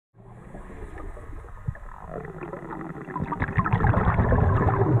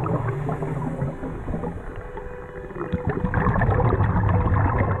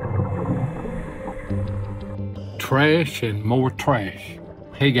trash and more trash.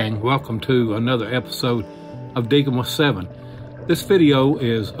 Hey gang, welcome to another episode of Digging with Seven. This video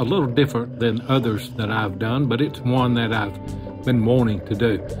is a little different than others that I've done, but it's one that I've been wanting to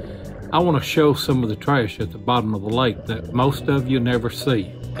do. I want to show some of the trash at the bottom of the lake that most of you never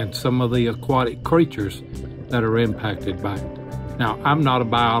see, and some of the aquatic creatures that are impacted by it. Now, I'm not a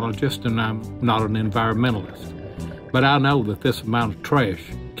biologist and I'm not an environmentalist, but I know that this amount of trash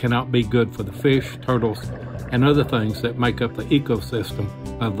cannot be good for the fish, turtles, and other things that make up the ecosystem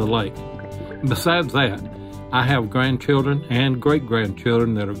of the lake. And besides that, I have grandchildren and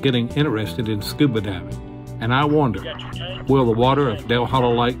great-grandchildren that are getting interested in scuba diving. And I wonder, will the water of Del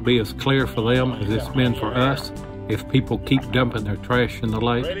Hollow Lake be as clear for them as it's been for us if people keep dumping their trash in the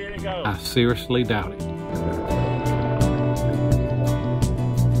lake? I seriously doubt it.